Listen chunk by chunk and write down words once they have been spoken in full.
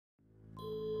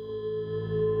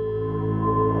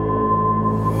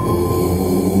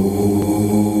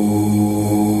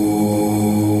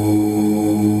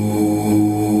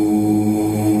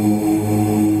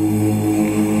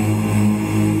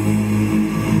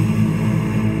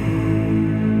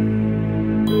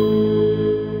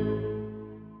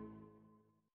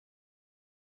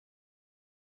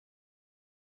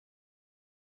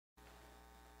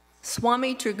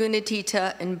Swami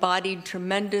Trigunatita embodied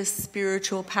tremendous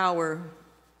spiritual power,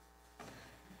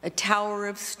 a tower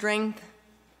of strength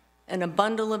and a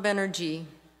bundle of energy.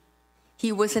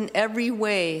 He was in every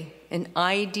way an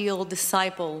ideal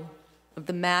disciple of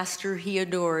the master he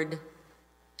adored,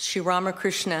 Sri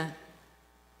Ramakrishna,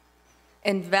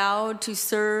 and vowed to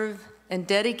serve and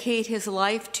dedicate his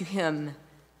life to him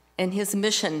and his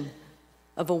mission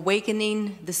of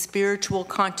awakening the spiritual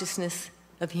consciousness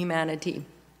of humanity.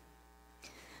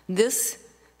 This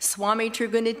Swami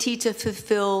Trigunatita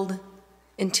fulfilled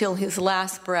until his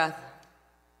last breath.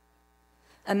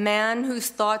 A man whose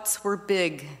thoughts were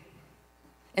big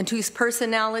and whose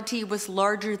personality was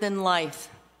larger than life,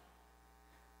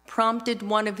 prompted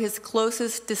one of his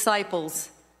closest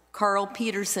disciples, Carl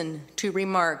Peterson, to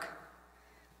remark,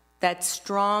 that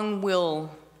strong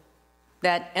will,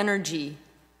 that energy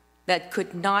that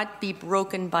could not be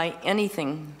broken by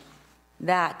anything,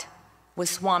 that was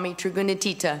Swami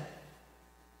Trigunatita.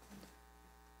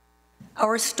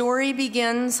 Our story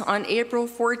begins on April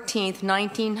 14th,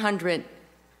 1900,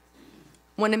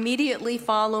 when immediately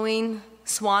following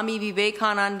Swami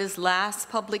Vivekananda's last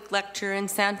public lecture in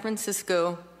San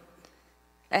Francisco,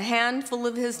 a handful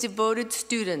of his devoted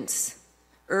students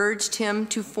urged him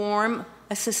to form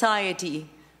a society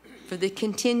for the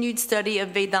continued study of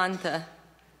Vedanta.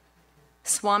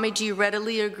 Swamiji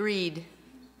readily agreed,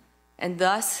 and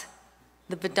thus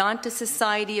the Vedanta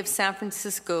Society of San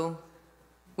Francisco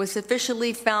was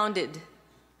officially founded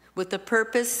with the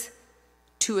purpose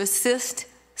to assist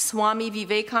Swami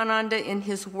Vivekananda in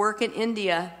his work in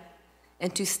India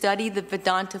and to study the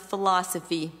Vedanta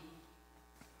philosophy.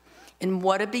 And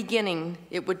what a beginning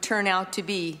it would turn out to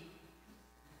be.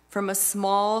 From a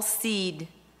small seed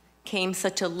came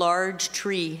such a large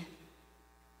tree.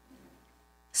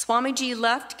 Swamiji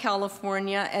left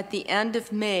California at the end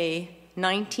of May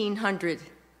 1900.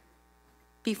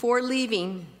 Before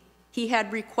leaving, he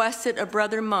had requested a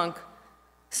brother monk,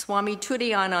 Swami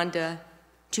Tudayananda,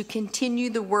 to continue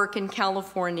the work in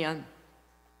California.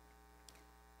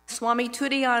 Swami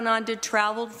Tudayananda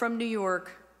traveled from New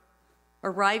York,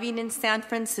 arriving in San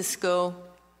Francisco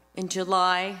in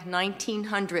July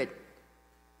 1900,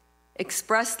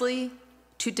 expressly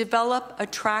to develop a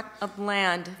tract of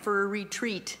land for a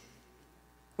retreat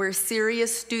where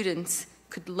serious students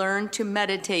could learn to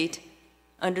meditate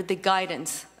under the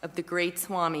guidance of the great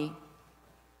Swami.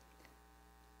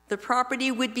 The property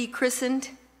would be christened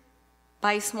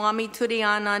by Swami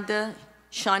Tudayananda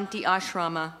Shanti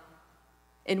Ashrama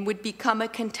and would become a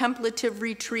contemplative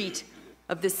retreat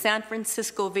of the San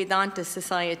Francisco Vedanta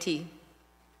Society.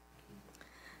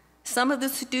 Some of the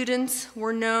students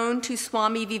were known to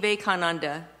Swami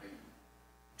Vivekananda.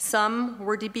 Some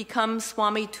were to become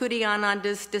Swami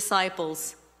Tudayananda's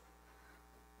disciples,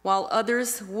 while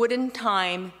others would in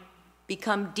time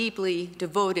become deeply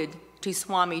devoted to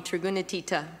Swami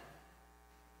Trigunatita.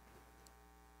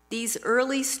 These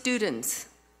early students,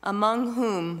 among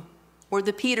whom were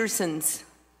the Petersons,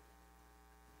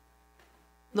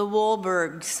 the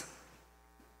Wahlbergs,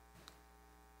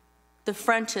 the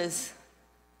Frenches,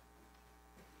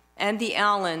 and the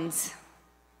Allens,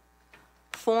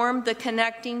 formed the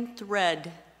connecting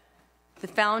thread, the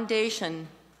foundation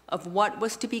of what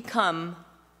was to become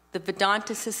the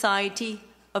Vedanta Society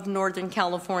of Northern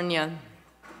California.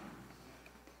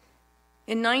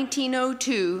 In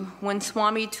 1902, when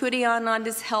Swami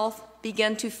Tudayananda's health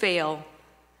began to fail,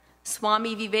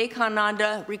 Swami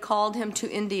Vivekananda recalled him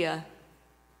to India.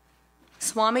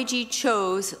 Swamiji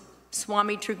chose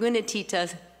Swami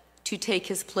Trigunatita to take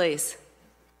his place.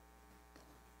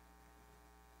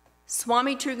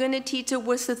 Swami Trigunatita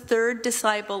was the third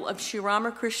disciple of Sri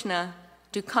Ramakrishna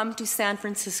to come to San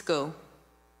Francisco.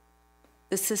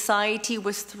 The society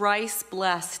was thrice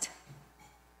blessed.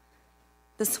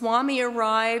 The Swami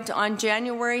arrived on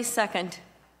January 2nd,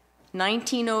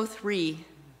 1903,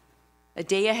 a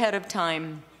day ahead of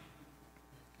time.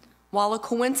 While a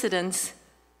coincidence,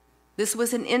 this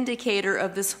was an indicator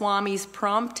of the Swami's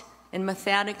prompt and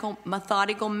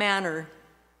methodical manner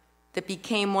that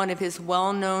became one of his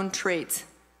well-known traits.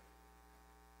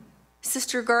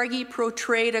 Sister Gargi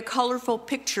portrayed a colorful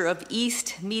picture of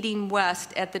East meeting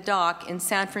West at the dock in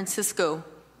San Francisco.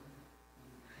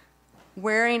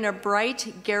 Wearing a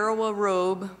bright Garawa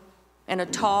robe and a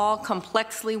tall,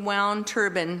 complexly wound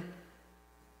turban,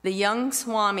 the young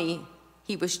Swami,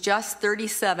 he was just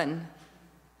 37,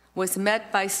 was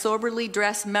met by soberly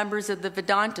dressed members of the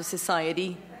Vedanta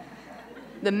Society.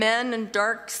 The men in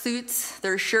dark suits,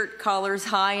 their shirt collars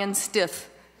high and stiff.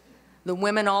 The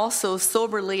women also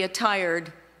soberly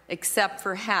attired, except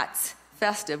for hats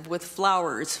festive with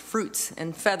flowers, fruits,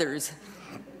 and feathers.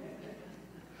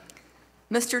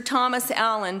 Mr. Thomas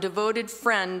Allen, devoted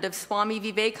friend of Swami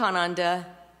Vivekananda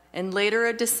and later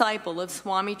a disciple of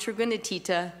Swami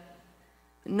Trigunatita,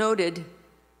 noted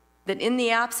that in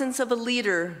the absence of a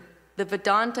leader, the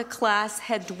Vedanta class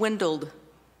had dwindled.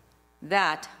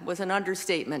 That was an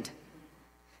understatement.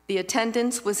 The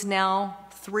attendance was now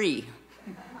 3.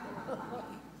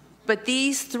 But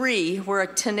these 3 were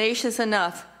tenacious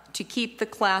enough to keep the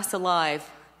class alive.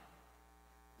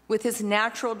 With his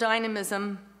natural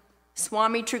dynamism,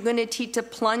 Swami Trigunatita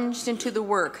plunged into the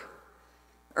work,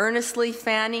 earnestly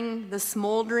fanning the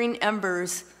smoldering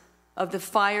embers of the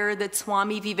fire that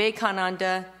Swami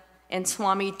Vivekananda and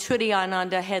Swami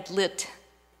Tudayananda had lit.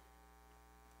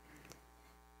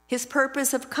 His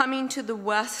purpose of coming to the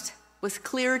West was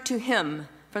clear to him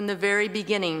from the very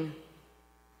beginning: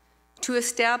 to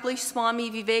establish Swami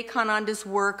Vivekananda's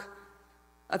work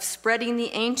of spreading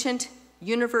the ancient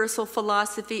universal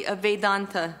philosophy of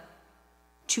Vedanta,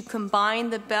 to combine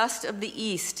the best of the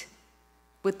East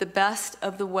with the best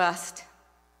of the West,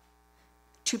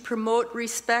 to promote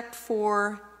respect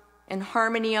for and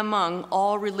harmony among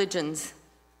all religions,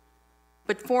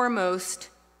 but foremost,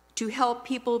 to help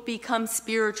people become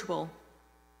spiritual,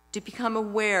 to become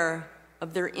aware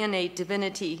of their innate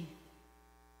divinity.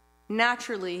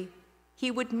 Naturally, he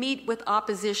would meet with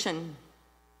opposition.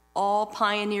 All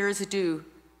pioneers do,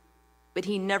 but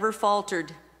he never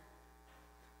faltered.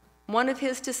 One of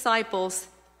his disciples,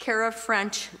 Cara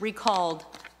French, recalled,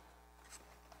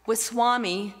 "With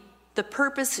Swami, the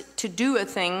purpose to do a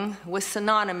thing was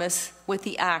synonymous with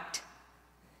the act,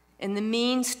 and the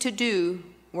means to do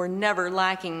were never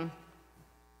lacking."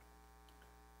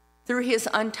 Through his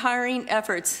untiring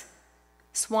efforts,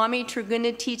 Swami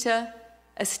Trigunatita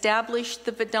established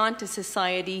the Vedanta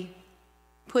Society,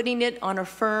 putting it on a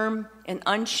firm and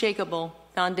unshakable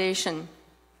foundation.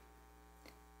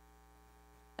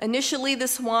 Initially, the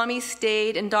Swami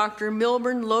stayed in Dr.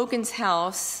 Milburn Logan's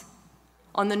house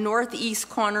on the northeast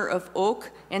corner of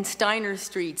Oak and Steiner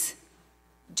Streets,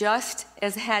 just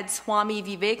as had Swami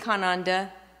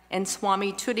Vivekananda and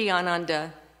Swami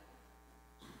Tudayananda.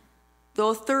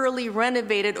 Though thoroughly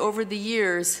renovated over the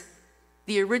years,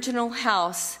 the original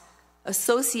house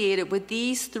associated with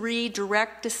these 3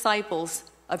 direct disciples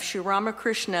of Sri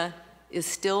Ramakrishna is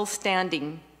still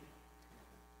standing.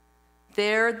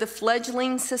 There, the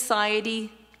fledgling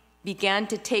society began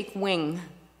to take wing.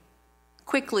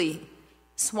 Quickly,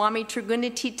 Swami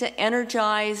Trigunatita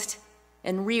energized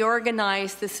and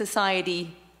reorganized the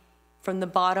society from the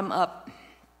bottom up.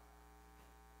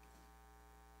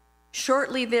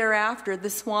 Shortly thereafter, the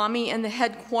Swami and the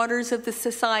headquarters of the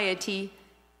society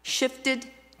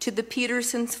shifted to the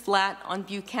Petersons' flat on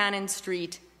Buchanan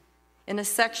Street, in a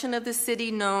section of the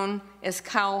city known as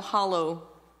Cow Hollow,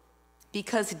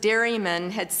 because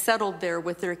dairymen had settled there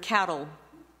with their cattle.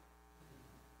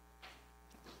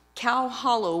 Cow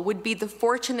Hollow would be the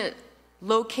fortunate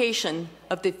location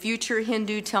of the future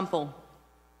Hindu temple.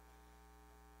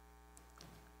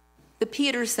 The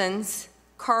Petersons,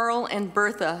 Carl and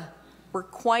Bertha, were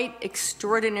quite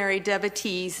extraordinary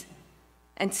devotees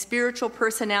and spiritual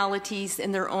personalities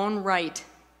in their own right.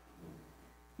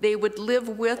 They would live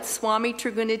with Swami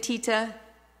Trigunatita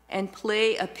and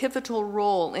play a pivotal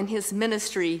role in his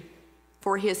ministry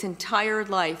for his entire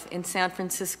life in San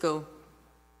Francisco.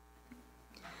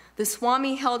 The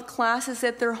Swami held classes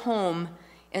at their home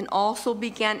and also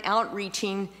began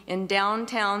outreaching in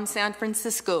downtown San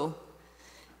Francisco,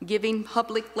 giving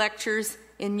public lectures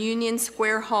in Union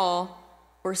Square Hall,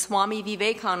 where Swami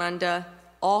Vivekananda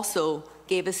also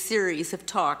gave a series of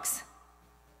talks.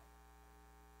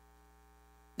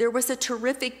 There was a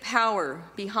terrific power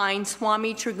behind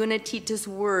Swami Trigunatita's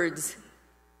words.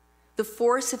 The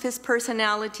force of his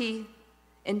personality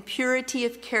and purity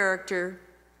of character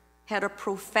had a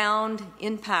profound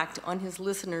impact on his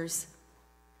listeners.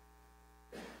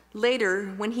 Later,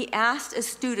 when he asked a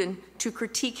student to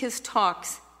critique his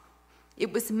talks,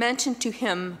 it was mentioned to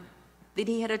him that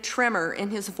he had a tremor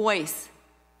in his voice.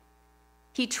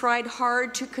 He tried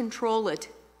hard to control it,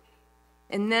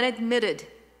 and then admitted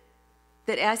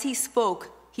that as he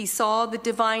spoke, he saw the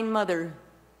Divine Mother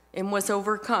and was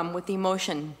overcome with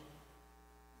emotion.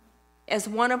 As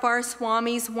one of our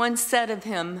Swamis once said of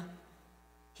him,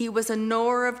 he was a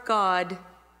knower of God,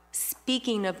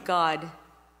 speaking of God.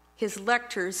 His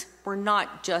lectures were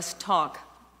not just talk.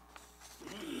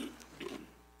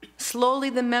 Slowly,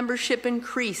 the membership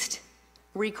increased,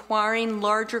 requiring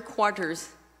larger quarters.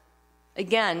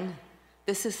 Again,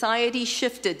 the society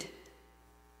shifted.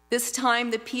 This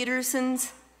time, the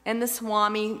Petersons and the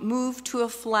Swami moved to a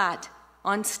flat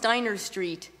on Steiner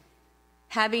Street,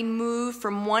 having moved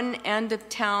from one end of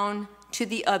town to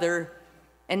the other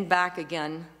and back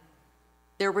again.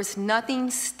 There was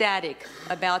nothing static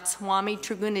about Swami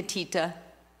Trigunatita,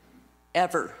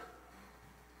 ever.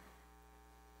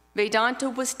 Vedanta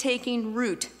was taking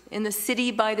root in the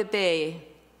city by the bay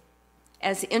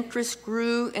as interest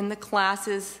grew in the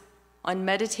classes on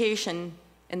meditation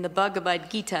in the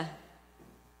Bhagavad Gita.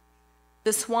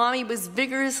 The Swami was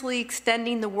vigorously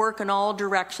extending the work in all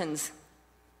directions.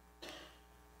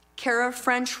 Cara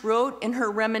French wrote in her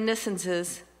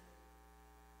reminiscences,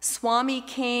 "Swami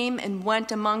came and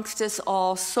went amongst us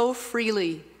all so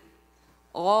freely,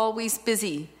 always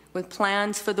busy with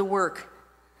plans for the work,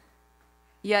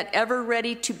 yet ever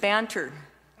ready to banter,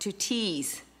 to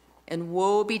tease, and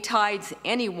woe betides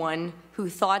anyone who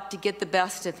thought to get the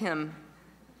best of him.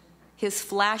 His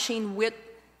flashing wit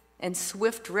and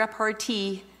swift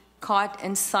repartee caught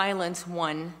and silenced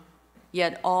one,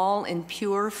 yet all in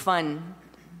pure fun."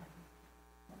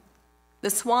 The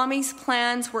Swami's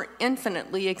plans were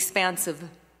infinitely expansive.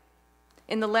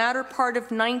 In the latter part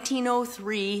of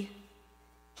 1903,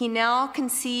 he now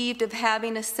conceived of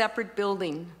having a separate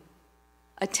building,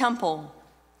 a temple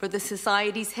for the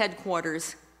Society's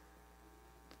headquarters.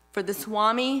 For the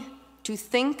Swami, to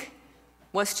think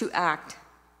was to act.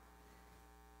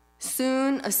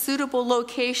 Soon, a suitable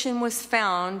location was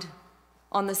found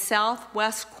on the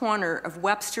southwest corner of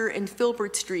Webster and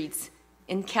Filbert Streets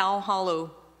in Cow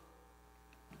Hollow,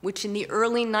 which in the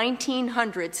early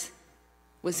 1900s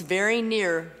was very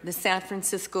near the San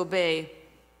Francisco Bay.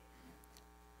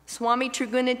 Swami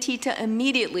Trigunatita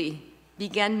immediately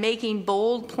began making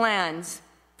bold plans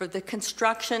for the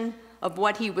construction of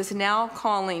what he was now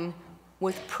calling,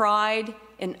 with pride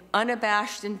and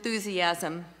unabashed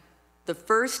enthusiasm, the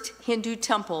first Hindu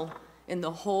temple in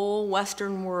the whole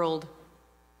Western world.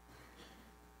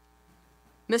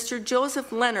 Mr.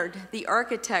 Joseph Leonard, the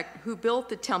architect who built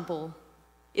the temple,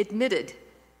 admitted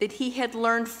that he had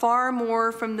learned far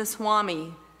more from the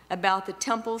Swami about the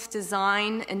temple's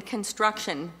design and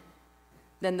construction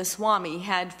than the Swami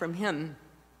had from him.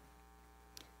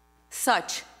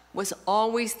 Such was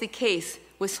always the case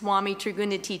with Swami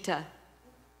Trigunatita.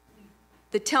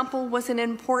 The temple was an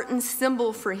important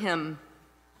symbol for him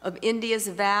of India's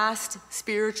vast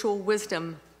spiritual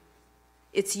wisdom,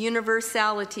 its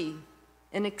universality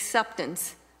and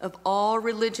acceptance of all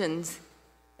religions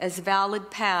as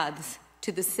valid paths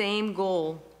to the same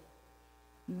goal.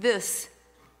 This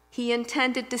he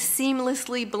intended to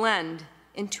seamlessly blend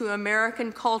into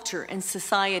American culture and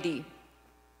society.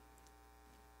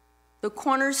 The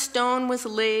cornerstone was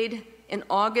laid in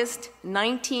August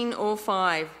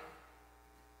 1905,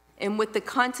 and with the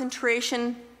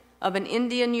concentration of an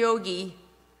Indian yogi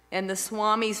and the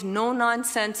Swami's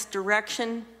no-nonsense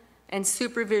direction and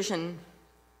supervision,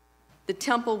 the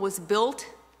temple was built,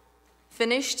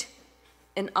 finished,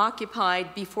 and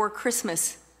occupied before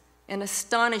Christmas, an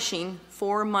astonishing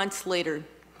 4 months later.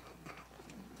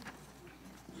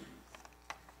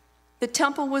 The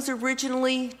temple was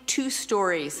originally 2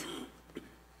 stories.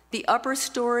 The upper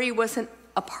story was an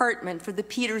apartment for the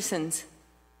Petersons.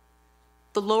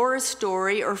 The lower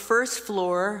story, or first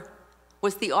floor,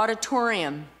 was the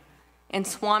auditorium and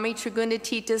Swami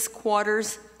Trigunatita's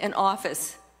quarters and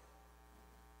office.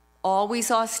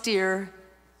 Always austere,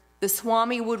 the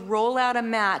Swami would roll out a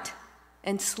mat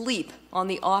and sleep on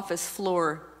the office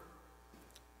floor.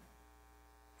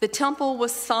 The temple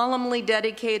was solemnly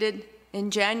dedicated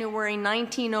in January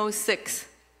 1906.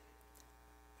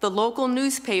 The local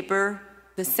newspaper,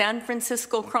 the San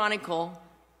Francisco Chronicle,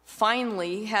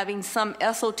 finally having some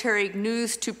esoteric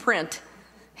news to print,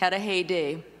 had a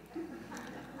heyday.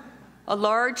 A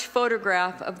large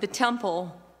photograph of the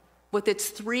temple with its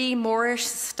 3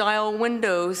 Moorish-style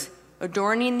windows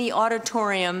adorning the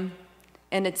auditorium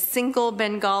and its single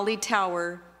Bengali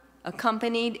tower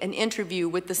accompanied an interview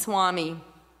with the Swami.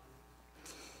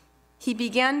 He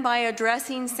began by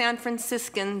addressing San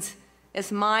Franciscans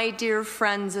as "my dear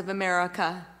friends of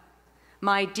America,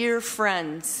 my dear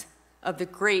friends of the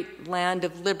great land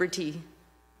of liberty,"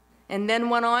 and then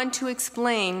went on to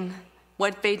explain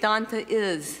what Vedanta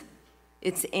is,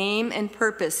 its aim and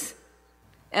purpose,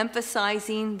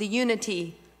 emphasizing the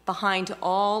unity behind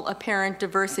all apparent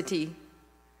diversity.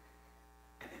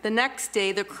 The next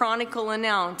day, the Chronicle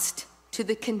announced, to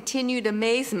the continued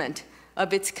amazement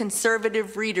of its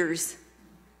conservative readers,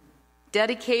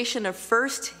 dedication of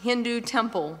first Hindu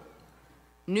temple.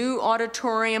 New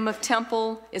auditorium of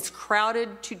temple is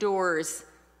crowded to doors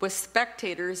with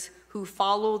spectators who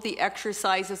follow the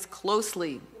exercises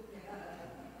closely.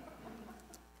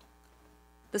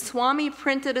 The Swami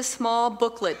printed a small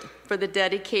booklet for the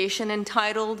dedication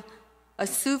entitled "A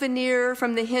Souvenir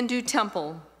from the Hindu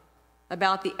Temple,"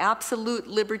 about the absolute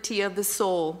liberty of the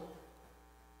soul.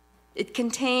 It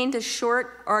contained a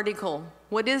short article,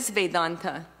 What is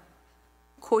Vedanta?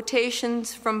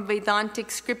 Quotations from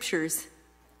Vedantic scriptures,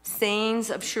 sayings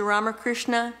of Sri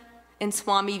Ramakrishna and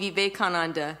Swami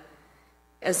Vivekananda,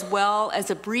 as well as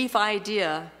a brief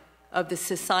idea of the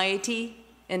society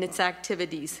and its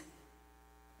activities.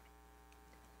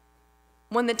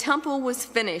 When the temple was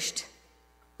finished,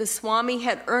 the Swami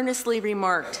had earnestly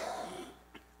remarked,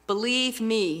 "Believe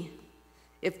me,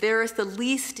 if there is the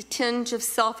least tinge of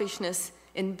selfishness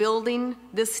in building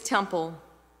this temple,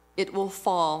 it will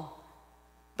fall.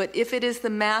 But if it is the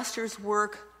Master's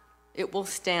work, it will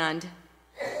stand."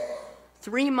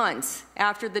 3 months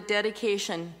after the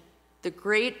dedication, the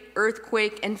great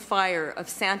earthquake and fire of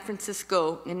San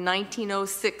Francisco in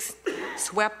 1906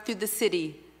 swept through the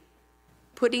city,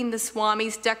 putting the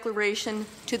Swami's declaration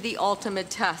to the ultimate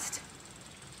test.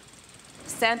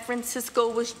 San Francisco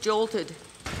was jolted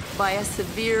by a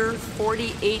severe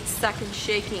 48-second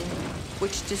shaking,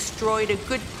 which destroyed a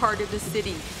good part of the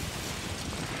city.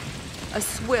 A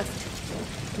swift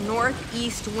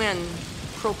northeast wind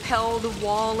propelled a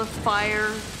wall of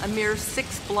fire a mere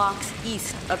 6 blocks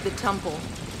east of the temple,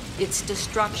 its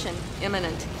destruction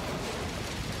imminent.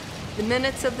 The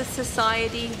minutes of the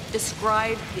society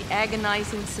described the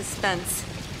agonizing suspense.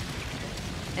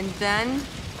 And then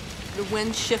the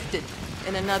wind shifted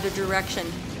in another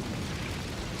direction.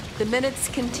 The minutes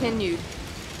continued.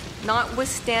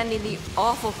 Notwithstanding the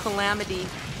awful calamity,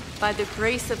 by the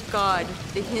grace of God,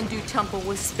 the Hindu temple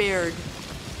was spared.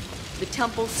 The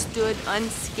temple stood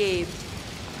unscathed.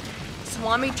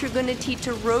 Swami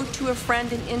Trigunatita wrote to a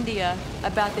friend in India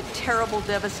about the terrible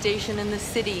devastation in the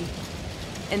city,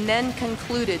 and then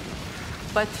concluded,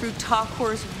 "But through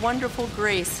Thakur's wonderful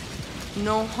grace,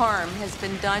 no harm has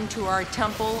been done to our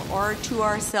temple or to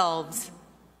ourselves."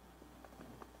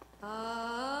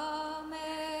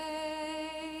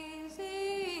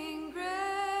 Amazing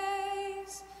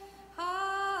grace,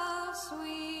 how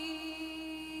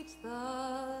sweet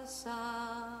the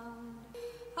sound.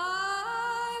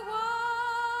 I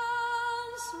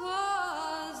once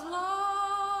was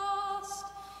lost,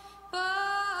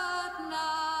 but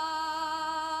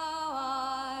now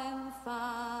I'm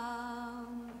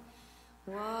found.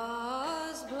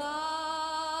 Was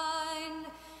blind,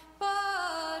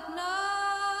 but now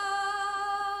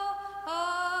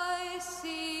I see.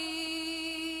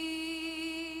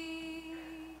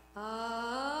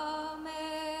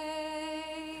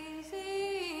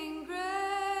 Amazing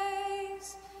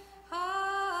grace,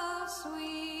 how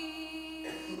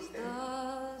sweet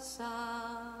the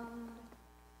sound.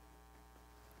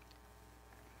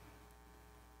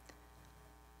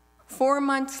 4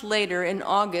 months later, in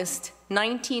August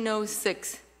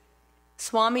 1906,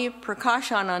 Swami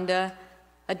Prakashananda,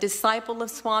 a disciple of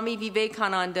Swami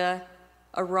Vivekananda,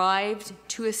 arrived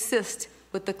to assist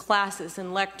with the classes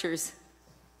and lectures.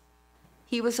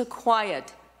 He was a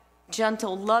quiet,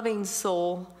 gentle, loving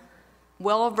soul,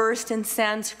 well-versed in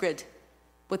Sanskrit,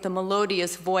 with a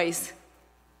melodious voice.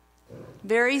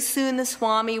 Very soon the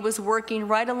Swami was working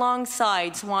right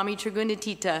alongside Swami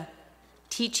Trigunatita,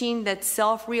 teaching that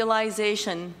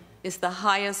self-realization is the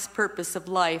highest purpose of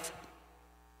life.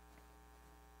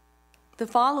 The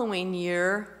following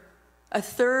year, a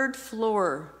 3rd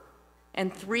floor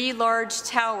and 3 large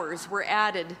towers were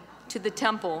added to the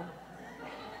temple,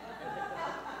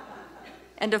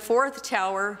 and a 4th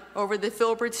tower over the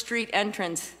Filbert Street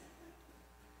entrance,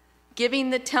 giving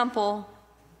the temple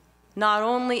not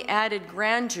only added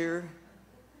grandeur,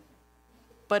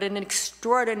 but an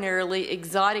extraordinarily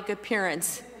exotic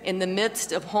appearance in the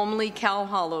midst of homely Cow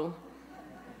Hollow.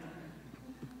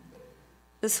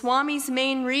 The Swami's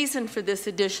main reason for this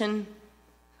addition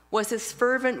was his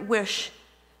fervent wish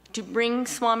to bring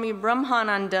Swami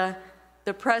Brahmananda,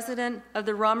 the president of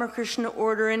the Ramakrishna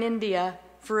order in India,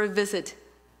 for a visit.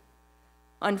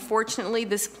 Unfortunately,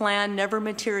 this plan never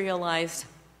materialized.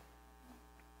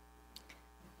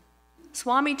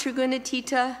 Swami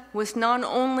Trigunatita was not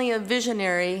only a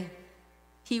visionary,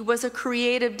 he was a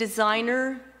creative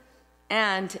designer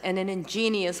and an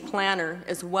ingenious planner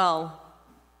as well.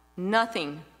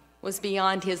 Nothing was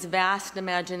beyond his vast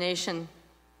imagination.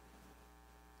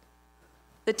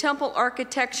 The temple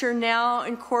architecture now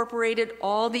incorporated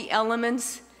all the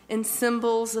elements and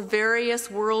symbols of various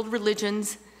world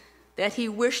religions that he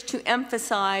wished to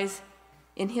emphasize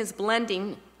in his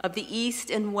blending of the East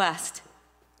and West,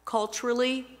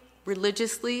 culturally,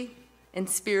 religiously, and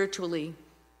spiritually.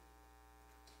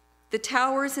 The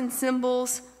towers and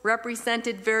symbols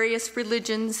represented various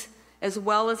religions as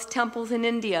well as temples in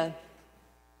India.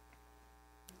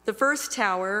 The first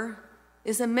tower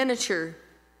is a miniature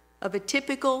of a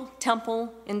typical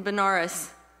temple in Benares.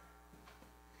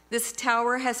 This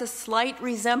tower has a slight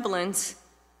resemblance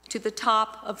to the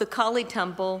top of the Kali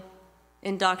temple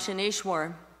in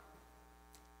Dakshineshwar.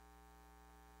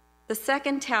 The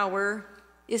second tower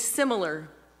is similar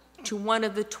to one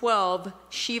of the 12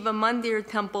 Shiva Mandir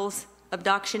temples of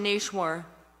Dakshineshwar.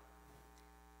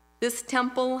 This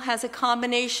temple has a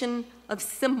combination of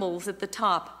symbols at the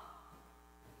top: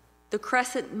 the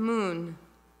crescent moon,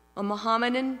 a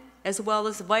Mohammedan as well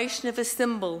as Vaishnava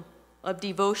symbol of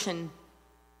devotion,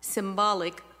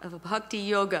 symbolic of bhakti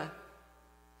yoga.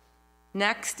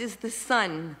 Next is the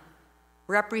sun,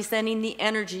 representing the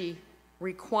energy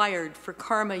required for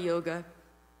karma yoga.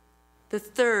 The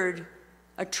third,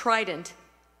 a trident,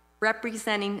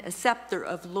 representing a scepter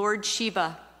of Lord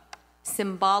Shiva,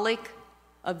 symbolic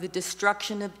of the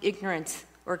destruction of ignorance,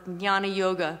 or jnana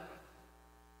yoga.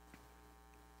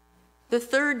 The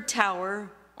third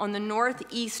tower on the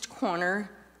northeast corner,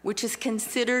 which is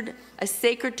considered a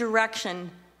sacred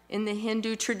direction in the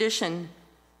Hindu tradition,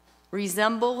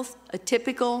 resembles a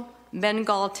typical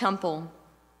Bengal temple.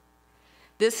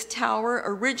 This tower,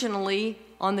 originally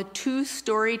on the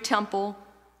two-story temple,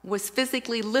 was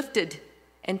physically lifted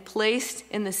and placed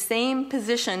in the same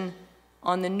position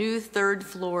on the new third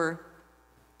floor.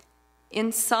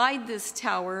 Inside this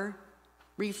tower,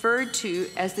 referred to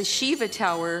as the Shiva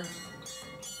Tower,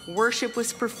 worship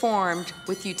was performed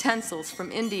with utensils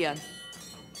from India.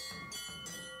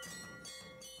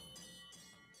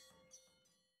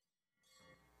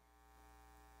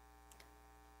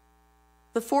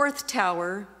 The fourth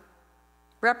tower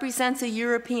represents a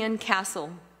European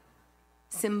castle,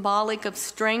 symbolic of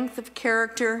strength of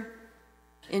character,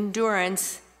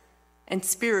 endurance, and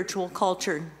spiritual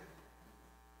culture.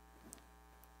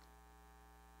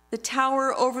 The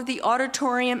tower over the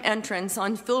auditorium entrance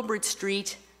on Filbert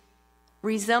Street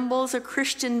resembles a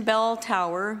Christian bell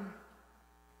tower,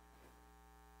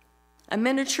 a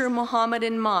miniature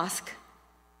Mohammedan mosque,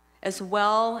 as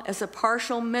well as a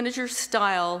partial miniature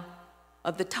style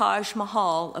of the Taj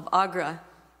Mahal of Agra.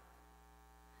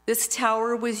 This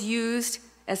tower was used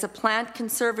as a plant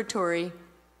conservatory,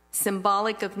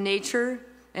 symbolic of nature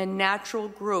and natural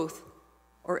growth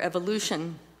or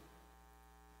evolution.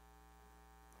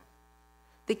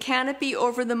 The canopy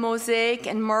over the mosaic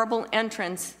and marble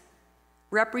entrance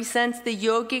represents the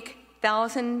yogic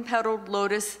thousand-petaled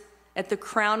lotus at the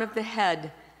crown of the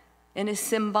head and is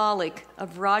symbolic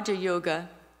of Raja Yoga.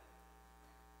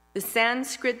 The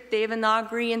Sanskrit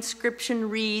Devanagari inscription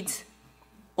reads,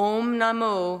 Om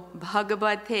Namo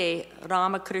Bhagavate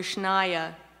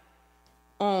Ramakrishnaya.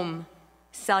 Om,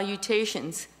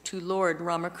 salutations to Lord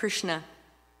Ramakrishna.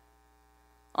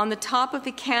 On the top of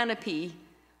the canopy,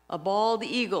 a bald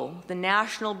eagle, the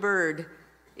national bird,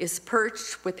 is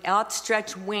perched with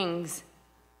outstretched wings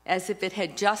as if it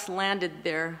had just landed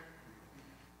there.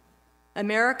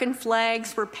 American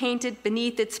flags were painted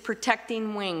beneath its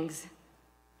protecting wings.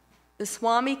 The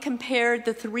Swami compared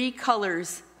the three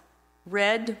colors,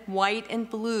 red, white, and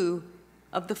blue,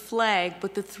 of the flag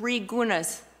with the three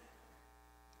gunas,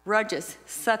 rajas,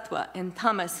 sattva, and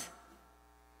tamas.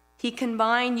 He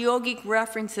combined yogic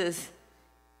references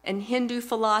and Hindu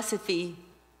philosophy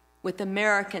with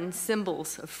American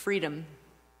symbols of freedom.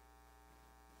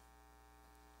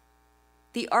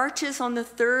 The arches on the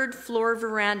third floor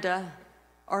veranda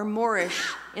are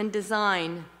Moorish in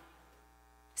design,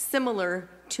 similar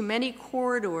to many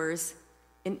corridors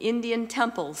in Indian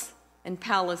temples and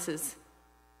palaces.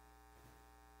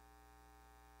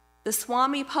 The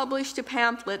Swami published a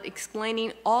pamphlet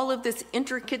explaining all of this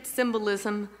intricate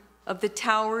symbolism of the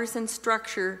towers and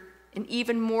structure in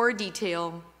even more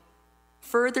detail,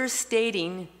 further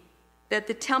stating that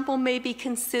the temple may be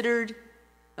considered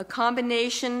a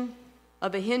combination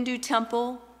of a Hindu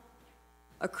temple,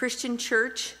 a Christian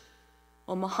church,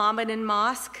 a Mohammedan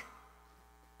mosque,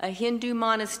 a Hindu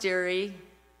monastery,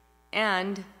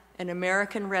 and an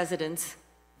American residence.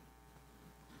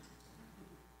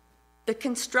 The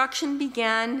construction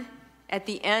began at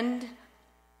the end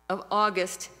of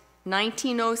August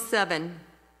 1907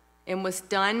 and was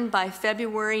done by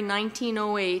February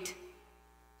 1908,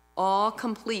 all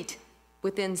complete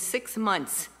within 6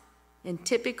 months in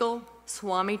typical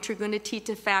Swami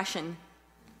Trigunatita fashion.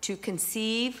 To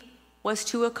conceive was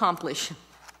to accomplish.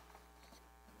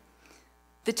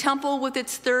 The temple with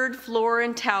its third floor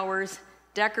and towers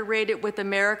decorated with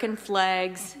American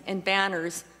flags and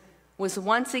banners was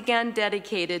once again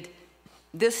dedicated,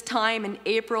 this time in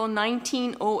April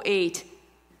 1908.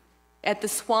 At the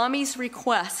Swami's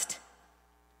request,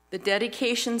 the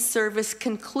dedication service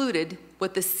concluded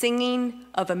with the singing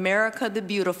of America the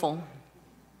Beautiful.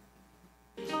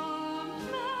 America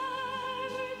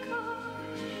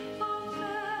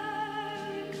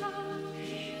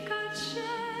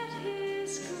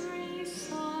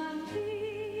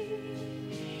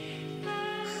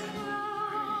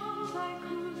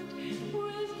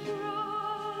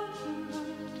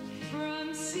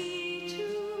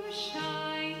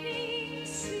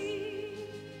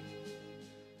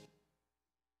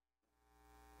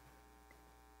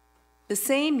The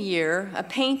same year, a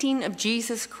painting of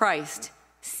Jesus Christ,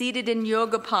 seated in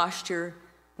yoga posture,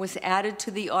 was added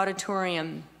to the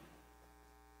auditorium.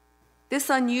 This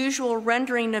unusual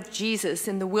rendering of Jesus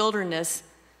in the wilderness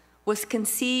was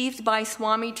conceived by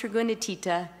Swami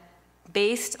Trigunatita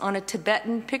based on a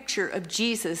Tibetan picture of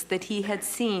Jesus that he had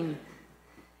seen,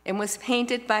 and was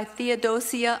painted by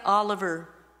Theodosia Oliver,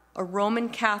 a Roman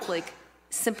Catholic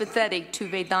sympathetic to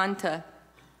Vedanta.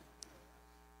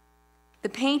 The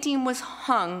painting was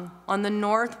hung on the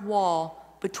north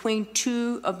wall between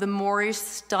two of the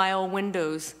Moorish-style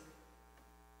windows.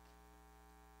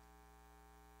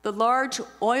 The large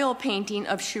oil painting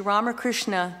of Sri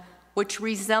Ramakrishna, which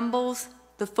resembles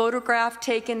the photograph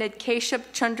taken at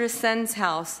Keshav Chandra Sen's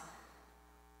house,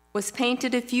 was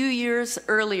painted a few years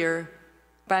earlier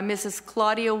by Mrs.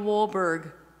 Claudia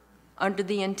Wohlberg under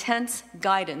the intense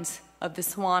guidance of the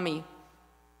Swami.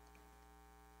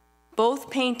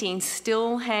 Both paintings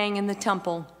still hang in the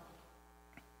temple.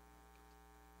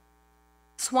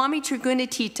 Swami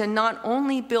Trigunatita not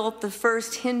only built the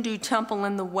first Hindu temple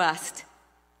in the West,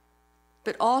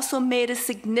 but also made a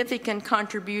significant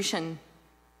contribution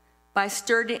by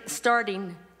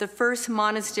starting the first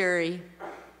monastery,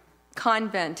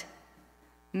 convent,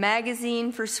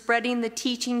 magazine for spreading the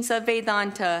teachings of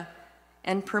Vedanta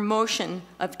and promotion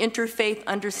of interfaith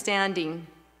understanding,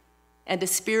 and a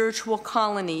spiritual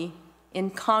colony in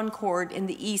Concord in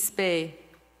the East Bay.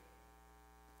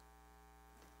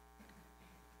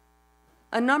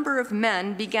 A number of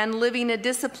men began living a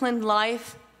disciplined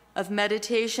life of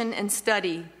meditation and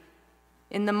study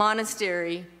in the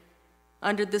monastery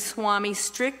under the Swami's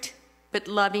strict but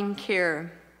loving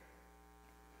care.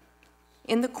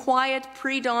 In the quiet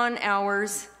pre-dawn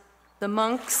hours, the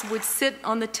monks would sit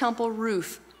on the temple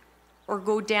roof or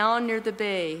go down near the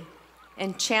bay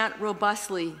and chant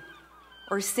robustly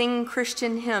or sing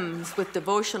Christian hymns with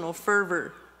devotional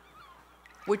fervor,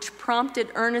 which prompted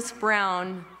Ernest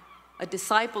Brown, a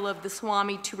disciple of the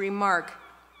Swami, to remark,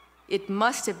 "It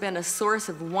must have been a source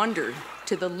of wonder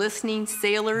to the listening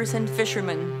sailors and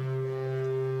fishermen."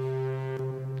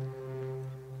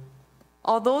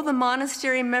 Although the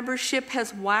monastery membership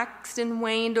has waxed and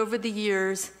waned over the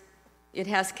years, it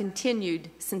has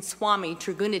continued since Swami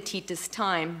Trigunatita's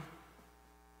time.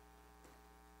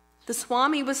 The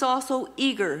Swami was also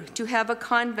eager to have a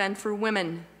convent for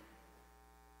women.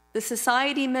 The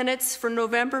Society Minutes for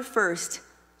November 1st,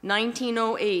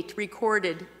 1908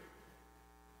 recorded,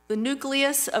 "The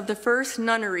nucleus of the first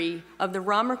nunnery of the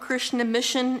Ramakrishna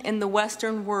mission in the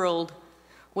Western world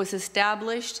was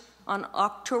established on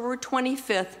October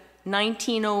 25th,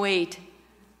 1908.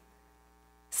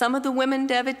 Some of the women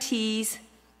devotees,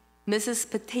 Mrs.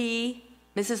 Paty,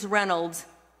 Mrs. Reynolds,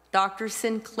 Dr.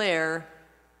 Sinclair,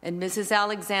 and Mrs.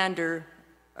 Alexander,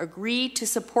 agreed to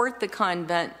support the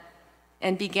convent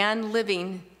and began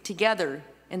living together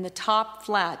in the top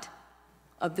flat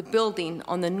of the building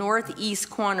on the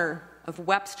northeast corner of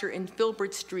Webster and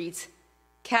Filbert Streets,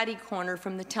 catty corner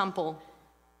from the temple.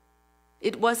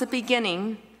 It was a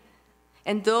beginning,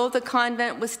 and though the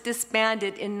convent was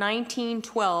disbanded in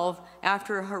 1912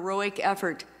 after a heroic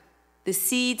effort, the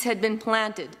seeds had been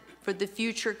planted for the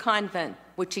future convent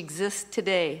which exists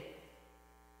today.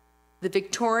 The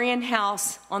Victorian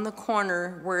house on the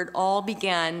corner where it all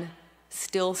began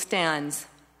still stands.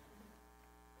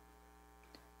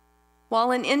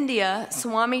 While in India,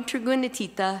 Swami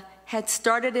Trigunatita had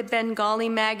started a Bengali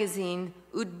magazine,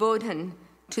 Udbodhan,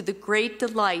 to the great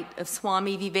delight of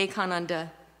Swami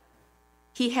Vivekananda.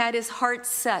 He had his heart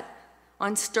set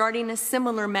on starting a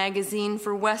similar magazine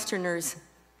for Westerners.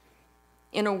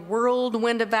 In a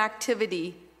whirlwind of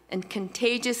activity and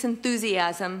contagious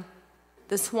enthusiasm,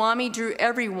 the Swami drew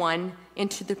everyone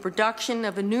into the production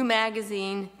of a new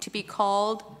magazine to be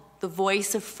called The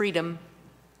Voice of Freedom.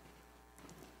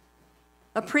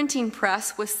 A printing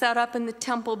press was set up in the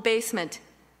temple basement,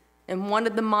 and one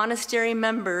of the monastery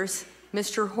members,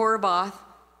 Mr. Horvath,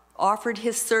 offered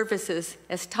his services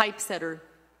as typesetter.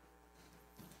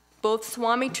 Both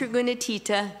Swami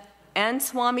Trigunatita and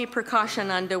Swami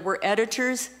Prakashananda were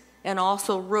editors and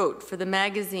also wrote for the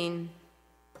magazine.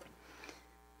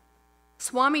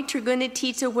 Swami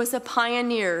Trigunatita was a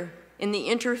pioneer in the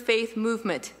interfaith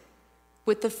movement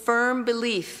with the firm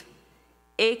belief,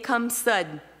 Ekam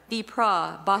Sad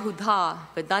Vipra Bahudha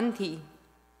Vedanti.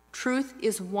 Truth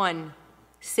is one.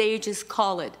 Sages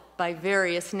call it by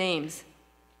various names.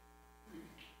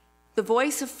 The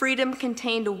Voice of Freedom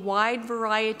contained a wide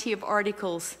variety of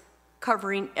articles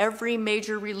covering every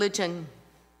major religion: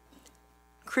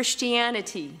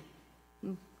 Christianity,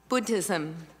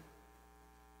 Buddhism,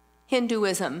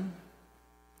 Hinduism,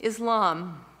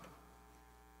 Islam,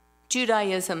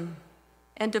 Judaism,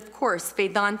 and of course,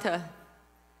 Vedanta.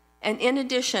 And in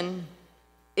addition,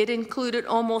 it included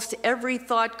almost every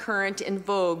thought current in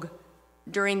vogue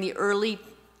during the early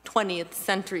 20th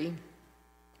century.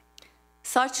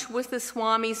 Such was the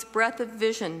Swami's breadth of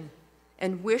vision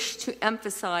and wish to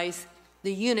emphasize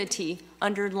the unity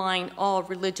underlying all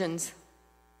religions.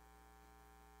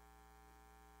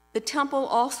 The temple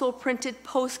also printed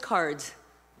postcards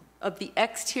of the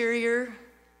exterior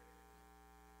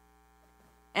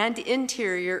and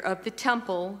interior of the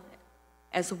temple,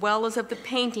 as well as of the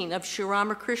painting of Sri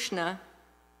Ramakrishna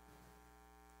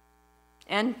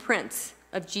and prints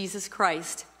of Jesus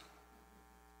Christ.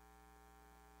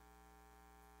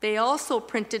 They also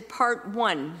printed part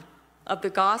 1 of the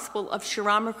Gospel of Sri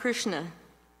Ramakrishna,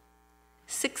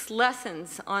 6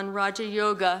 lessons on Raja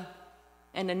Yoga,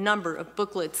 and a number of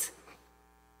booklets.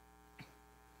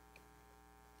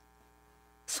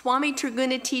 Swami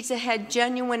Trigunatita had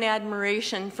genuine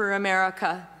admiration for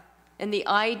America and the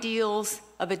ideals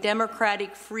of a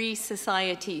democratic, free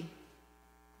society.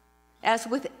 As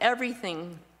with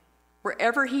everything,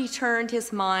 wherever he turned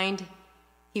his mind,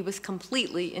 he was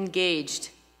completely engaged.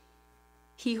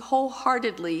 He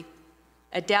wholeheartedly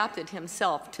adapted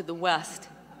himself to the West.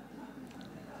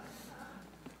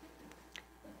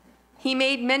 He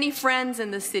made many friends in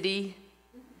the city,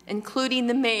 including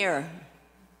the mayor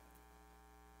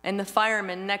and the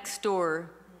fireman next door,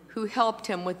 who helped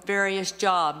him with various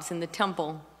jobs in the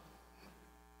temple.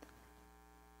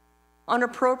 On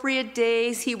appropriate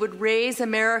days, he would raise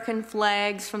American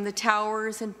flags from the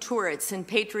towers and turrets in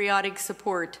patriotic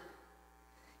support.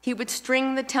 He would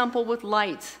string the temple with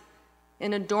lights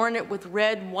and adorn it with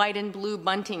red, white, and blue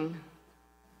bunting.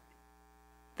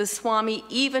 The Swami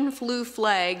even flew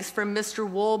flags from Mr.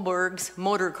 Wahlberg's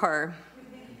motor car.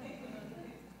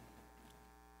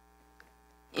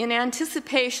 In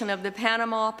anticipation of the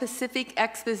Panama Pacific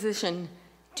Exposition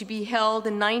to be held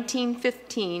in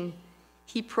 1915,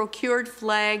 he procured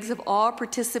flags of all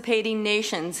participating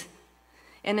nations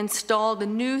and installed a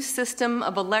new system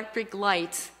of electric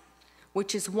lights,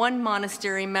 which, as one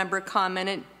monastery member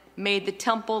commented, made the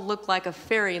temple look like a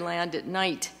fairyland at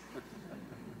night.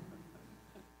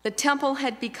 The temple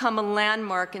had become a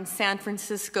landmark in San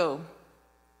Francisco.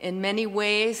 In many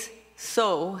ways,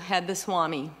 so had the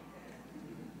Swami.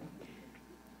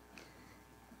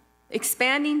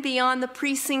 Expanding beyond the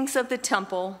precincts of the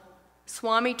temple,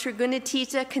 Swami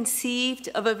Trigunatita conceived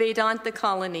of a Vedanta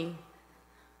colony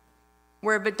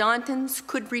where Vedantins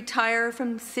could retire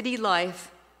from city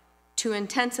life to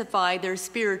intensify their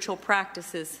spiritual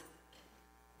practices.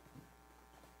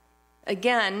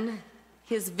 Again,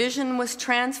 his vision was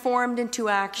transformed into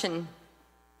action.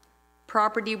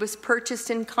 Property was purchased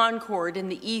in Concord in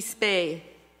the East Bay,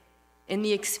 and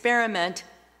the experiment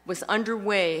was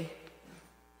underway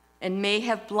and may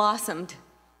have blossomed,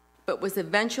 but was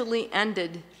eventually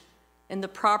ended and the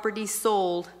property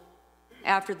sold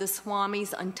after the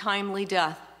Swami's untimely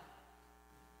death.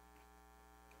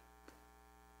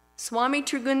 Swami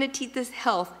Trigunatita's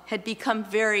health had become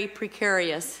very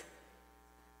precarious,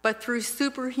 but through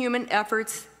superhuman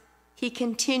efforts, he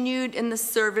continued in the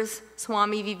service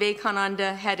Swami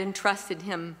Vivekananda had entrusted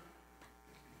him.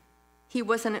 He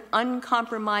was an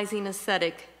uncompromising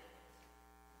ascetic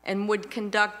and would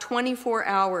conduct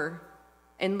 24-hour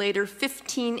and later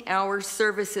 15-hour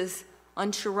services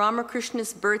on Sri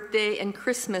Ramakrishna's birthday and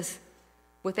Christmas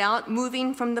without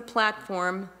moving from the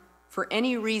platform for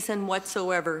any reason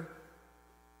whatsoever.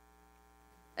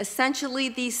 Essentially,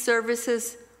 these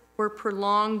services were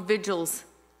prolonged vigils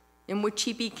in which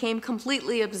he became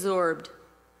completely absorbed.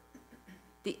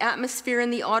 The atmosphere in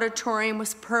the auditorium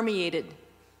was permeated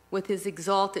with his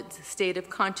exalted state of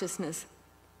consciousness.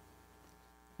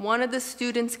 One of the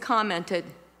students commented,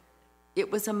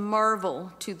 "It was a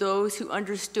marvel to those who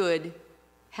understood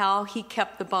how he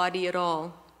kept the body at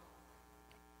all."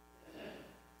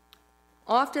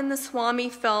 Often the Swami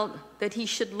felt that he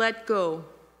should let go,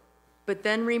 but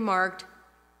then remarked,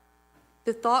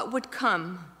 "The thought would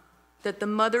come that the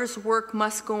mother's work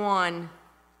must go on,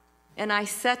 and I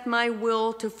set my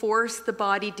will to force the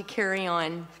body to carry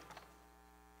on."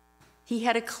 He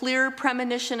had a clear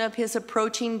premonition of his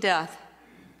approaching death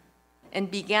and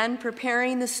began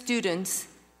preparing the students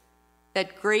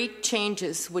that great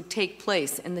changes would take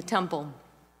place in the temple.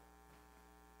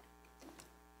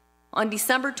 On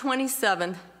December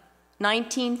 27,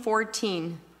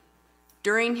 1914,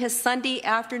 during his Sunday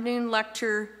afternoon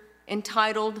lecture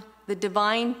entitled "The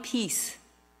Divine Peace,"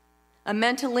 a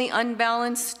mentally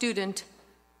unbalanced student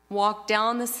walked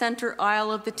down the center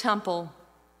aisle of the temple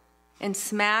and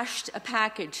smashed a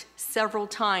package several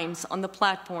times on the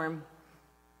platform.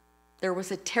 There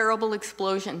was a terrible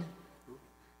explosion,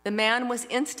 The man was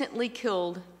instantly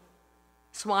killed.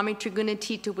 Swami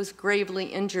Trigunatita was gravely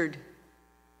injured.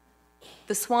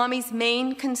 The Swami's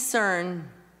main concern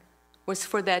was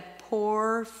for that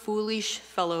poor, foolish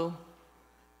fellow.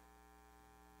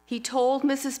 He told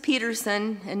Mrs.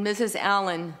 Peterson and Mrs.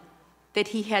 Allen that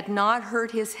he had not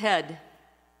hurt his head.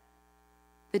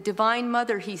 The Divine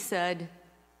Mother, he said,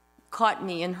 caught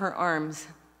me in her arms.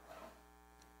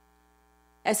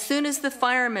 As soon as the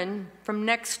firemen from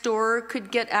next door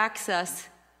could get access,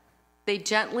 they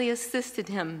gently assisted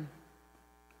him.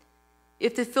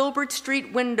 If the Filbert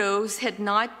Street windows had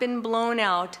not been blown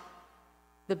out,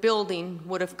 the building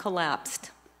would have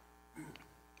collapsed.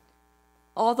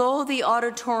 Although the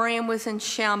auditorium was in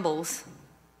shambles,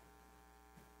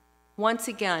 once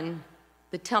again,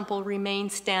 the temple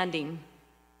remained standing,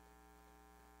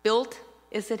 built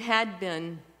as it had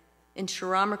been in Sri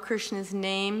Ramakrishna's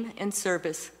name and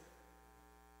service.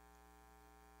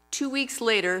 2 weeks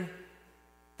later,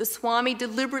 the Swami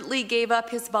deliberately gave up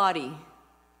his body.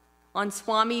 On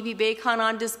Swami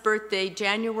Vivekananda's birthday,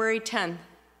 January 10th,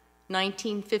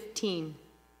 1915,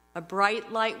 a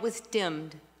bright light was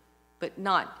dimmed, but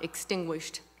not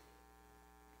extinguished.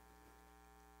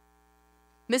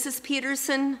 Mrs.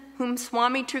 Peterson, whom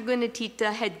Swami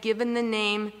Trigunatita had given the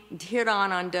name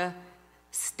Dhirananda,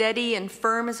 steady and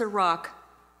firm as a rock,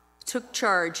 took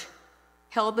charge,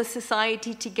 held the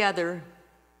society together,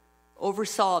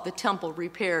 oversaw the temple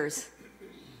repairs.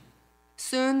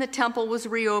 Soon the temple was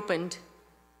reopened,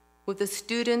 with the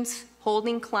students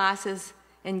holding classes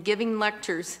and giving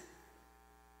lectures.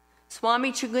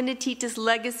 Swami Trigunatita's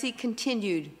legacy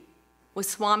continued, with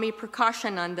Swami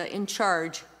Prakashananda in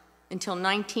charge until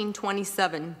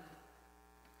 1927.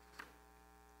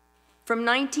 From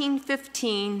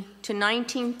 1915 to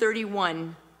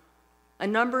 1931, a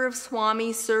number of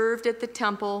Swamis served at the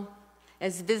temple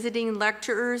as visiting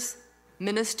lecturers,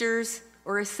 ministers,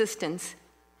 or assistants,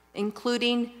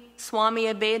 including Swami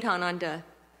Abhedananda,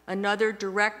 another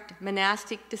direct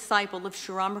monastic disciple of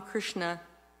Sri Ramakrishna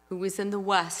who was in the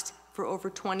West for over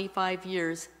 25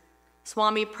 years,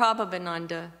 Swami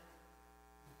Prabhavananda,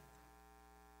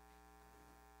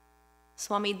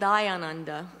 Swami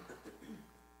Dayananda,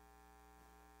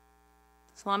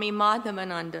 Swami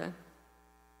Madhavananda,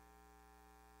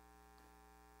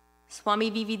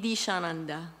 Swami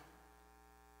Vividishananda,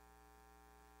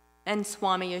 and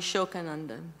Swami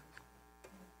Ashokananda.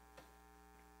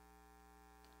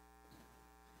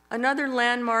 Another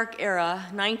landmark era,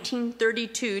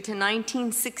 1932 to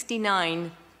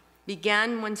 1969,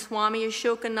 began when Swami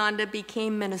Ashokananda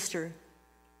became minister.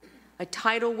 A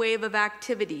tidal wave of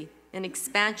activity and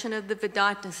expansion of the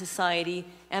Vedanta Society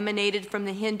emanated from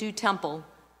the Hindu temple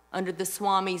under the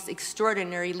Swami's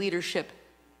extraordinary leadership.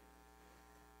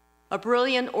 A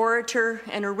brilliant orator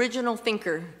and original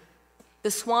thinker,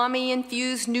 the Swami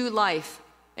infused new life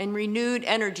and renewed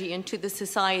energy into the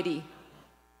society.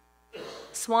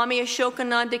 Swami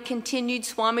Ashokananda continued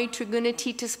Swami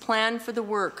Trigunatita's plan for the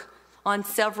work on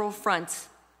several fronts,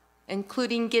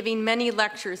 including giving many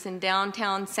lectures in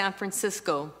downtown San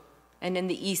Francisco and in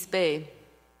the East Bay.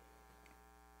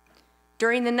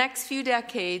 During the next few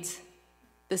decades,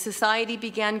 the society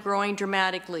began growing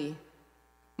dramatically.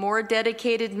 More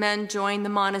dedicated men joined the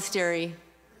monastery,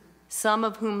 some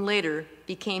of whom later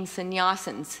became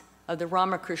sannyasins of the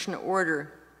Ramakrishna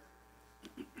order.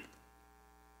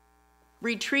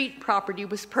 Retreat property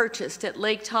was purchased at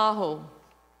Lake Tahoe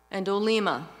and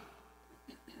Olima.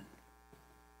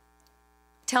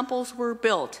 Temples were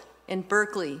built in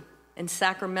Berkeley and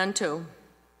Sacramento.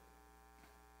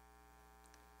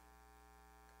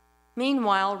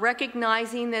 Meanwhile,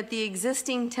 recognizing that the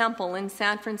existing temple in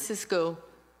San Francisco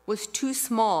was too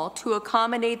small to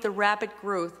accommodate the rapid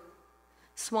growth,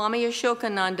 Swami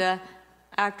Ashokananda,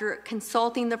 after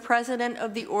consulting the president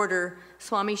of the order,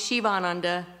 Swami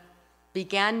Shivananda,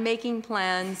 began making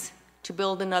plans to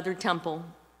build another temple.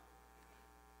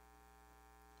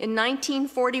 In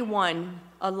 1941,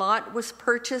 a lot was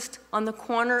purchased on the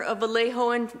corner of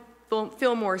Vallejo and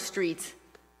Fillmore Streets,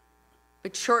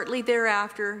 but shortly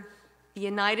thereafter, the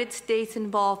United States'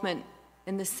 involvement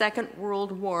in the Second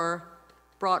World War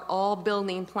brought all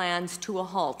building plans to a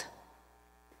halt.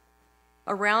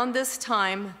 Around this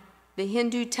time, the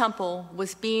Hindu temple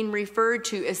was being referred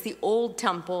to as the Old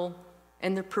Temple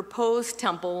and the proposed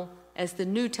temple as the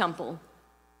New Temple.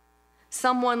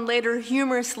 Someone later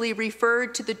humorously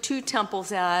referred to the two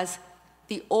temples as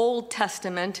the Old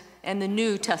Testament and the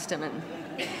New Testament.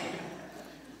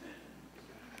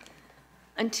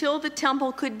 Until the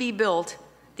temple could be built,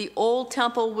 the Old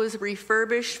Temple was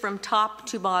refurbished from top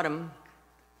to bottom.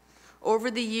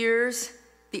 Over the years,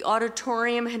 the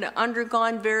auditorium had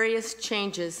undergone various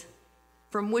changes,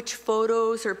 from which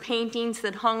photos or paintings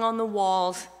that hung on the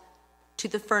walls to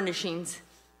the furnishings.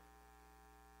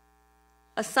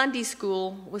 A Sunday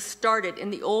school was started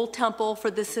in the old temple for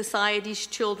the Society's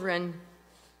children,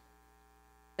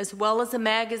 as well as a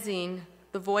magazine,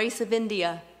 The Voice of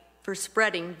India, for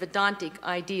spreading Vedantic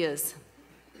ideas.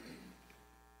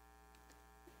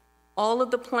 All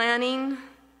of the planning,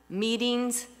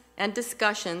 meetings, and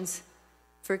discussions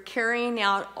for carrying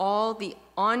out all the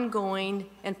ongoing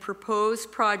and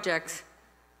proposed projects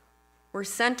were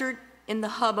centered in the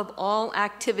hub of all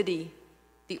activity,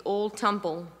 the old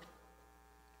temple.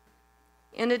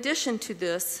 In addition to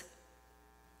this,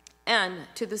 and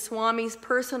to the Swami's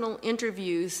personal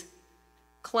interviews,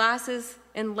 classes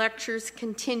and lectures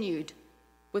continued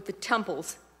with the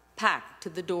temples packed to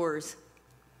the doors.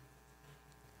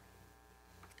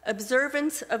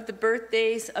 Observance of the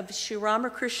birthdays of Sri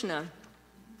Ramakrishna,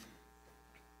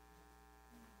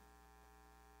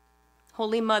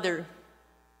 Holy Mother,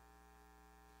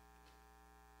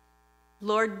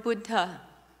 Lord Buddha,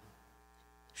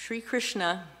 Sri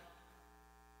Krishna,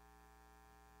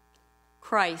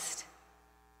 Christ,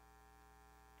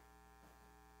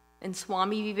 and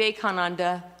Swami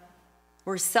Vivekananda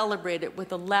were celebrated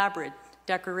with elaborate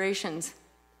decorations.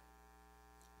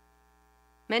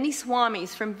 Many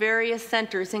Swamis from various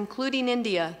centers, including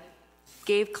India,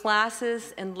 gave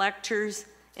classes and lectures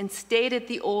and stayed at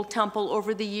the old temple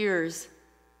over the years.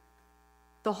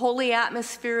 The holy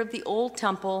atmosphere of the old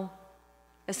temple,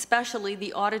 especially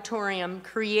the auditorium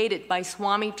created by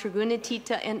Swami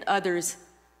Trigunatita and others,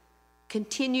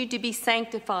 continued to be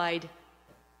sanctified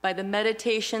by the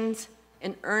meditations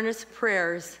and earnest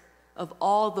prayers of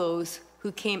all those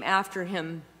who came after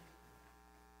him.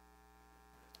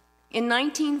 In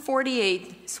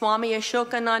 1948, Swami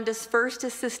Ashokananda's first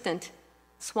assistant,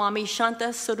 Swami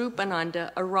Shanta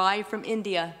Sarupananda, arrived from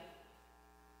India,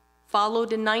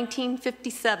 followed in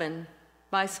 1957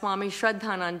 by Swami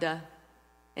Shraddhananda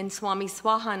and Swami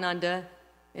Swahananda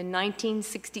in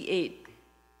 1968.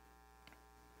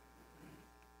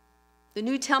 The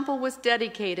new temple was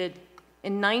dedicated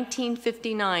in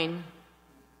 1959.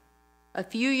 A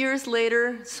few years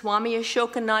later, Swami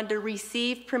Ashokananda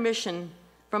received permission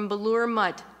from Belur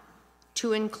Mutt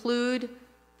to include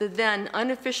the then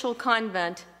unofficial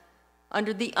convent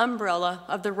under the umbrella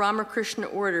of the Ramakrishna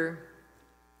order.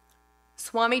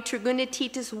 Swami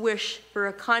Trigunatita's wish for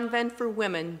a convent for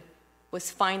women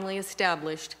was finally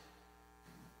established.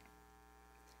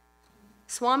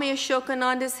 Swami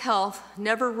Ashokananda's health,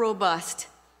 never robust,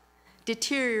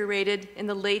 deteriorated in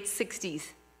the late 60s.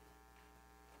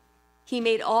 He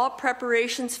made all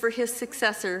preparations for his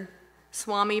successor,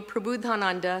 Swami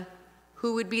Prabodhananda,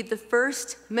 who would be the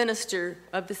first minister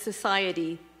of the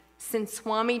society since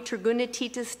Swami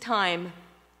Trigunatita's time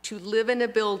to live in a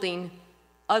building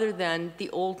other than the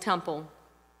old temple.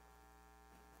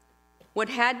 What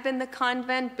had been the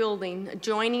convent building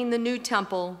adjoining the new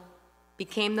temple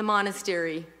became the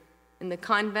monastery, and the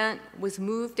convent was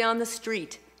moved down the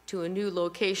street to a new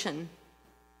location.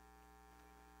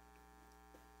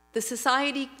 The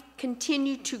society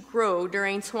continued to grow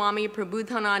during Swami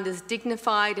Prabodhananda's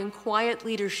dignified and quiet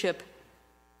leadership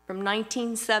from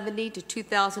 1970 to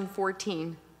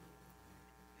 2014.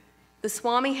 The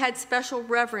Swami had special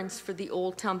reverence for the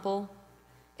old temple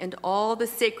and all the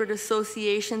sacred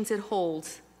associations it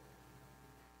holds.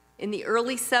 In the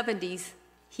early 70s,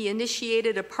 he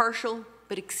initiated a partial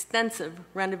but extensive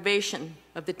renovation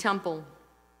of the temple.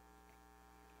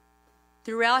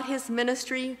 Throughout his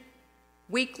ministry,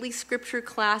 weekly scripture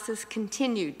classes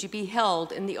continued to be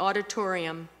held in the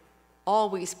auditorium,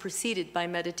 always preceded by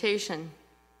meditation.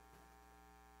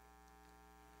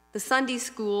 The Sunday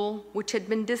school, which had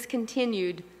been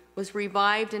discontinued, was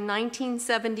revived in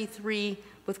 1973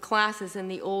 with classes in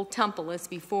the old temple as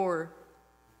before.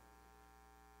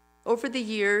 Over the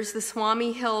years, the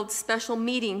Swami held special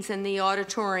meetings in the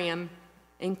auditorium,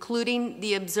 including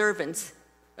the observance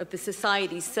of the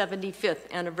Society's 75th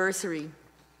anniversary.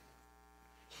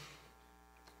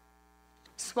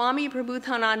 Swami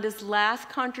Prabodhananda's last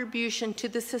contribution to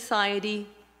the Society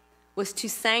was to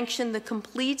sanction the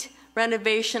complete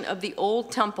renovation of the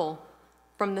old temple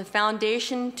from the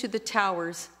foundation to the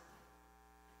towers.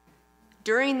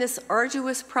 During this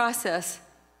arduous process,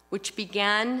 which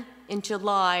began in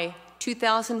July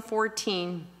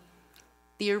 2014,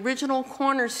 the original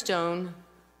cornerstone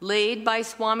laid by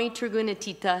Swami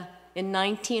Trigunatita in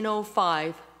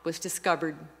 1905 was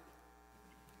discovered.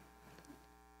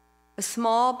 A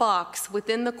small box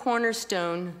within the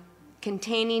cornerstone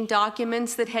containing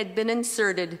documents that had been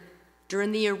inserted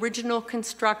during the original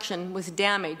construction was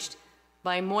damaged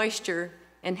by moisture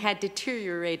and had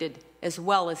deteriorated as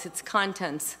well as its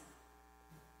contents.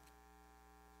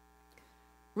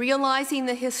 Realizing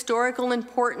the historical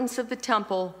importance of the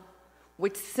temple,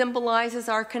 which symbolizes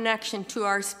our connection to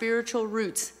our spiritual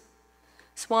roots,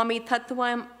 Swami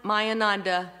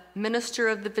Tattvamayānanda, minister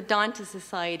of the Vedanta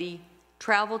Society,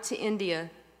 traveled to India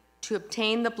to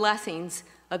obtain the blessings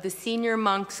of the senior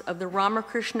monks of the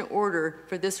Ramakrishna order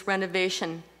for this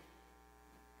renovation.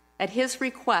 At his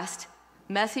request,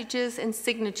 messages and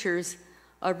signatures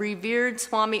of revered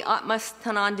Swami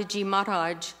Atmasthanandaji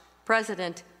Maharaj,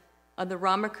 president of the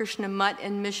Ramakrishna Mutt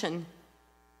and Mission,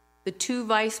 the two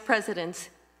vice presidents,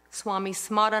 Swami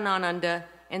Smaranananda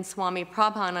and Swami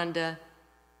Prabhananda,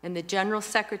 and the general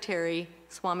secretary,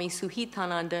 Swami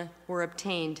Suhitananda, were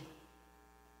obtained.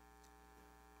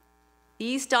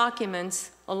 These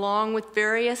documents, along with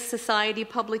various society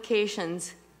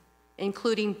publications,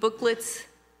 including booklets,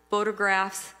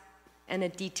 photographs, and a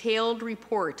detailed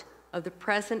report of the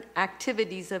present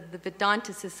activities of the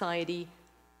Vedanta Society,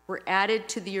 were added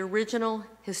to the original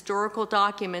historical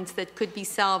documents that could be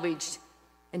salvaged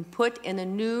and put in a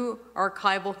new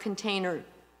archival container.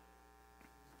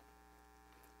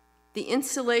 The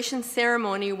installation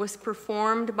ceremony was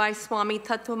performed by Swami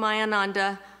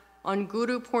Tattvamayānanda on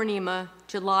Guru Purnima,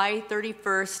 July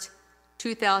 31st,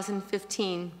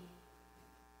 2015.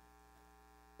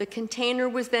 The container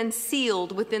was then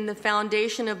sealed within the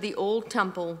foundation of the old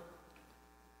temple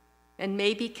and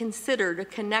may be considered a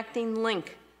connecting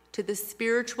link to the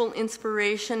spiritual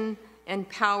inspiration and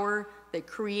power that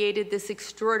created this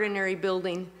extraordinary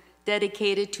building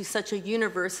dedicated to such a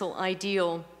universal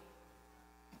ideal.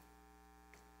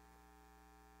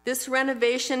 This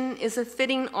renovation is a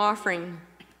fitting offering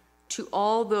to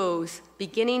all those,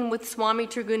 beginning with Swami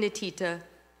Trigunatita,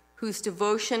 whose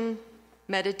devotion,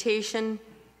 meditation,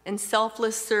 and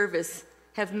selfless service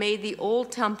have made the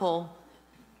old temple,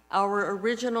 our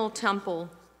original temple,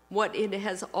 what it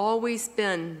has always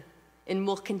been and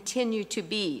will continue to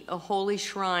be, a holy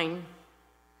shrine,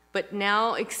 but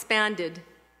now expanded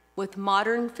with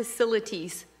modern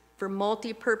facilities for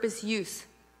multi-purpose use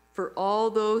for all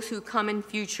those who come in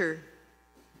future.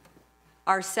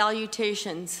 Our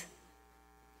salutations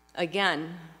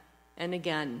again and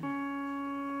again.